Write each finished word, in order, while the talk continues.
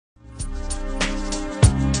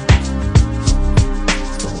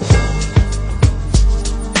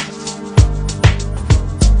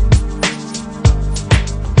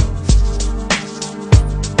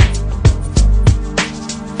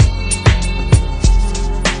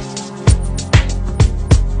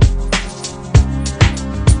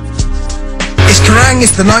evening,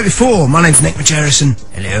 it's the night before. My name's Nick Margerrison.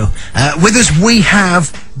 Hello. With us we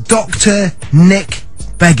have Dr. Nick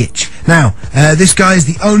Begich. Now, this guy is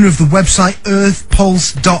the owner of the website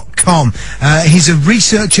earthpulse.com. He's a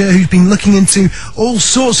researcher who's been looking into all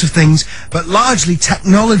sorts of things, but largely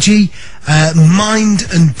technology, mind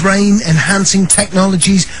and brain enhancing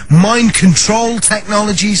technologies, mind control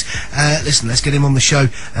technologies. Listen, let's get him on the show.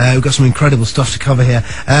 We've got some incredible stuff to cover here.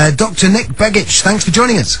 Dr. Nick Begich, thanks for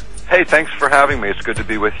joining us. Hey, thanks for having me. It's good to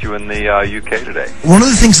be with you in the UK today. One of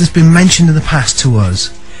the things that's been mentioned in the past to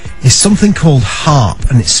us is something called HAARP,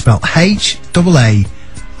 and it's spelled H-A-A-R-P.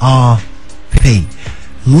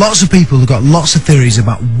 Lots of people have got lots of theories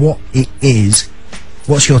about what it is.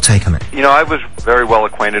 What's your take on it? You know, I was very well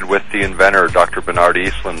acquainted with the inventor, Dr. Bernard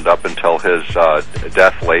Eastland, up until his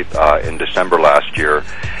death late in December last year.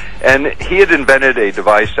 And he had invented a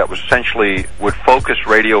device that was essentially would focus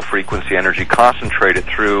radio frequency energy, concentrate it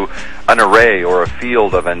through an array or a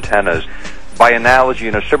field of antennas. By analogy,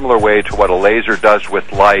 in a similar way to what a laser does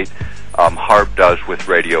with light, HAARP does with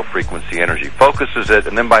radio frequency energy. Focuses it,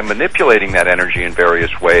 and then by manipulating that energy in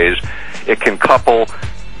various ways, it can couple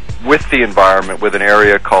with the environment with an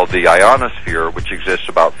area called the ionosphere, which exists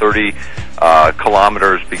about 30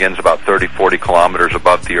 kilometers, begins about 30, 40 kilometers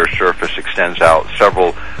above the Earth's surface, extends out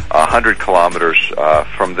several hundred kilometers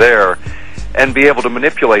from there, and be able to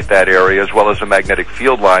manipulate that area as well as the magnetic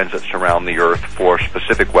field lines that surround the Earth for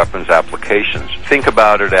specific weapons applications. Think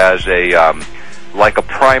about it as a like a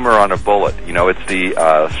primer on a bullet. You know, it's the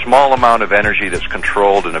small amount of energy that's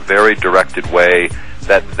controlled in a very directed way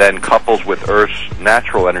that then couples with Earth's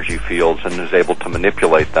natural energy fields and is able to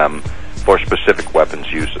manipulate them for specific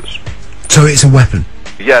weapons uses. So it's a weapon?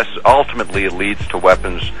 Yes, ultimately it leads to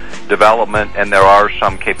weapons development, and there are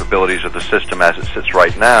some capabilities of the system as it sits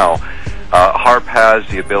right now. HAARP has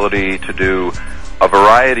the ability to do a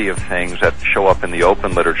variety of things that show up in the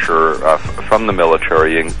open literature from the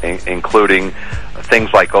military, including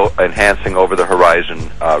things like enhancing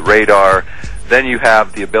over-the-horizon radar. Then you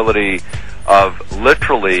have the ability of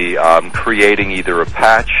literally creating either a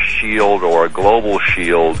patch shield or a global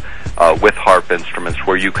shield with HAARP instruments,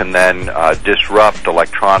 where you can then disrupt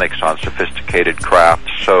electronics on sophisticated craft.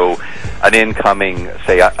 So an incoming,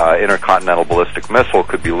 say, intercontinental ballistic missile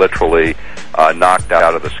could be literally knocked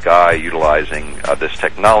out of the sky utilizing this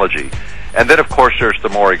technology. And then, of course, there's the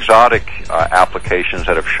more exotic applications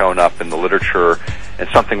that have shown up in the literature, and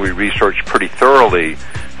something we researched pretty thoroughly.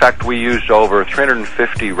 In fact, we used over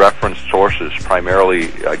 350 reference sources, primarily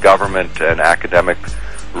government and academic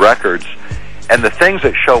records. And the things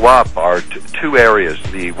that show up are two areas: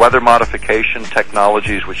 the weather modification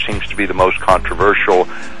technologies, which seems to be the most controversial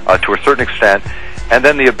to a certain extent, and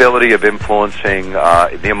then the ability of influencing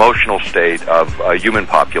the emotional state of human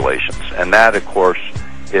populations. And that, of course,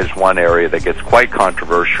 is one area that gets quite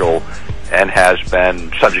controversial and has been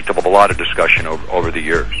subject of a lot of discussion over the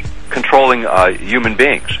years. Controlling human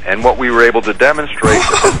beings. And what we were able to demonstrate...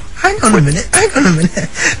 Hang on a minute.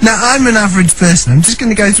 Now, I'm an average person. I'm just going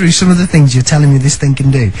to go through some of the things you're telling me this thing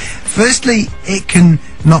can do. Firstly, it can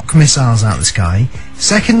knock missiles out of the sky.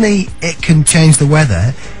 Secondly, it can change the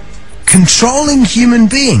weather. Controlling human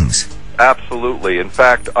beings. Absolutely. In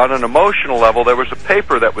fact, on an emotional level, there was a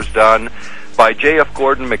paper that was done by J.F.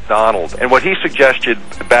 Gordon MacDonald, and what he suggested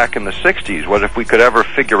back in the 60s was if we could ever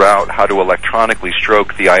figure out how to electronically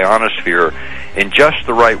stroke the ionosphere in just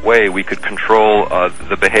the right way, we could control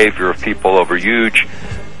the behavior of people over huge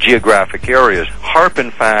geographic areas. HAARP,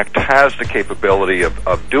 in fact, has the capability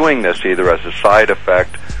of doing this either as a side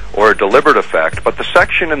effect or a deliberate effect, but the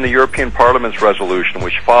section in the European Parliament's resolution,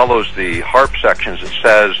 which follows the HAARP sections, it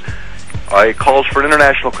says, it calls for an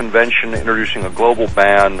international convention introducing a global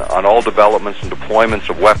ban on all developments and deployments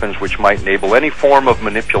of weapons which might enable any form of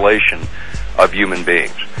manipulation of human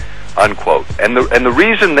beings, unquote. And the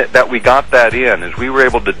reason that we got that in is we were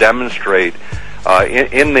able to demonstrate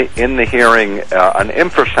in the hearing an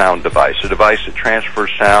infrasound device, a device that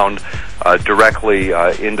transfers sound directly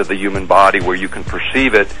into the human body, where you can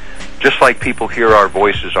perceive it just like people hear our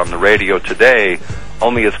voices on the radio today,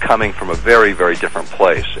 only it's coming from a very, very different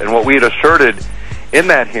place. And what we had asserted in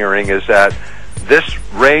that hearing is that this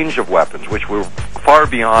range of weapons, which were far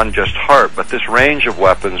beyond just HAARP, but this range of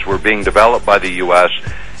weapons were being developed by the U.S.,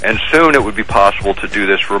 and soon it would be possible to do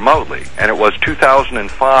this remotely. And it was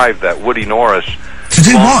 2005 that Woody Norris... To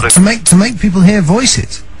do what? To make people hear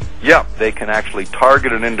voices? Yeah, they can actually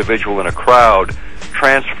target an individual in a crowd,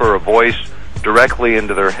 transfer a voice directly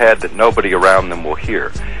into their head that nobody around them will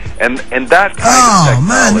hear. And that kind of technology... Oh,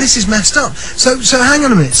 man, this is messed up. So hang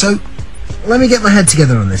on a minute. So let me get my head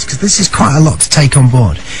together on this, because this is quite a lot to take on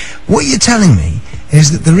board. What you're telling me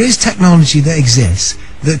is that there is technology that exists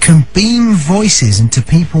that can beam voices into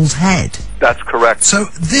people's head. That's correct. So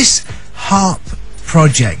this HAARP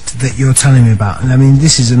project that you're telling me about, and I mean,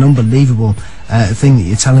 this is an unbelievable thing that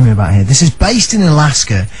you're telling me about here. This is based in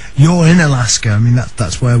Alaska. You're in Alaska. I mean,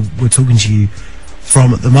 that's where we're talking to you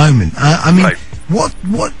from at the moment. I mean, right.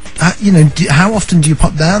 You know, how often do you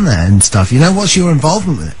pop down there and stuff? You know, what's your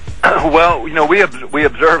involvement with it? Well, you know, we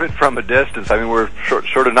observe it from a distance. I mean, we're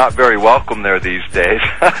sort of not very welcome there these days.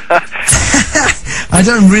 I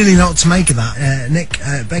don't really know what to make of that. Nick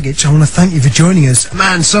Begich, I want to thank you for joining us.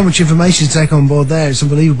 Man, so much information to take on board there. It's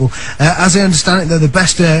unbelievable. As I understand it, though, the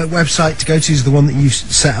best website to go to is the one that you've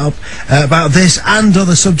set up about this and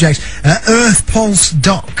other subjects.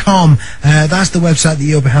 earthpulse.com. That's the website that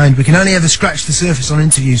you're behind. We can only ever scratch the surface on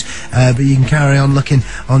interviews, but you can carry on looking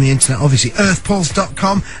on the internet, obviously.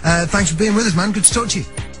 earthpulse.com. Thanks for being with us, man. Good to talk to you.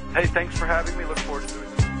 Hey, thanks for having me. Look forward